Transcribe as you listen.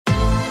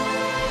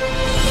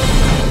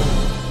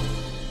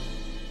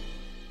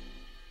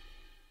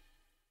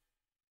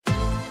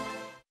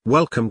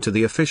Welcome to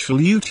the official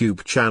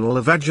YouTube channel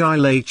of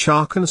Agile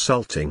HR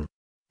Consulting.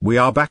 We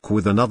are back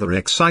with another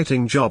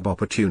exciting job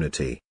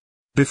opportunity.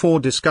 Before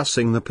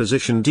discussing the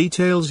position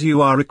details,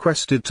 you are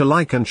requested to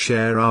like and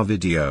share our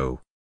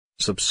video.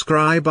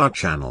 Subscribe our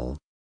channel.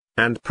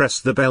 And press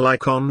the bell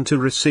icon to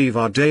receive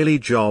our daily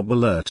job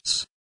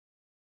alerts.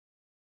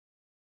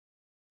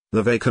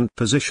 The vacant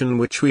position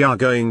which we are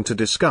going to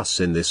discuss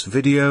in this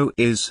video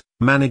is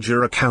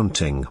Manager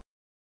Accounting.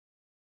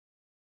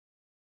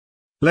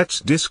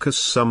 Let's discuss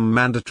some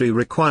mandatory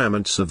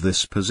requirements of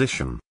this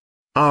position.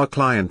 Our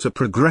client, a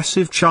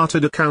progressive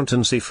chartered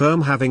accountancy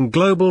firm having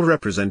global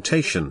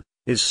representation,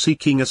 is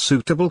seeking a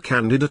suitable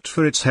candidate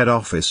for its head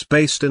office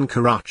based in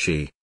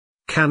Karachi.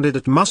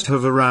 Candidate must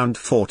have around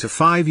 4 to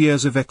 5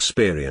 years of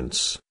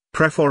experience,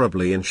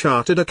 preferably in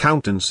chartered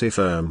accountancy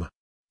firm.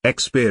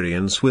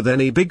 Experience with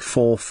any Big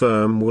Four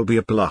firm will be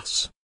a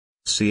plus.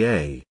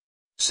 CA,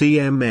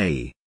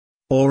 CMA,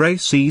 or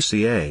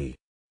ACCA.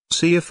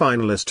 CA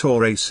finalist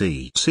or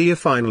ACCA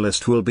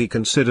finalist will be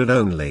considered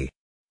only.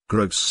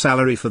 Gross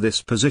salary for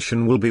this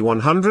position will be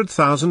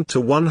 100,000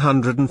 to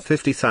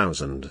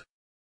 150,000.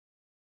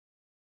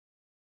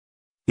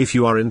 If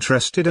you are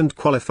interested and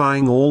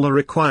qualifying all the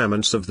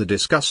requirements of the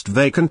discussed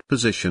vacant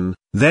position,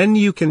 then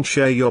you can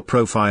share your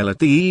profile at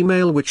the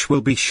email which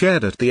will be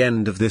shared at the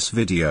end of this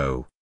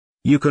video.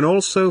 You can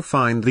also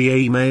find the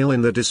email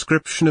in the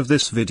description of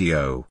this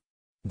video.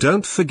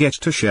 Don't forget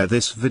to share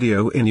this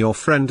video in your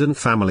friend and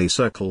family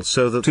circle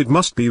so that it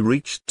must be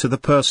reached to the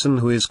person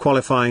who is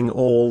qualifying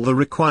all the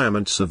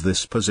requirements of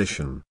this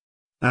position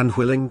and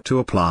willing to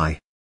apply.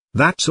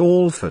 That's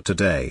all for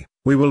today.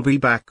 We will be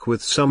back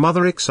with some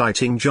other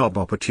exciting job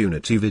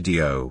opportunity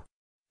video.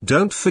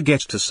 Don't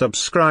forget to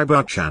subscribe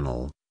our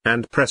channel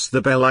and press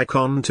the bell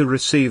icon to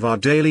receive our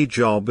daily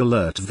job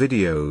alert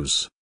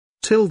videos.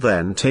 Till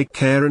then, take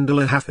care and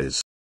Allah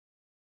Hafiz.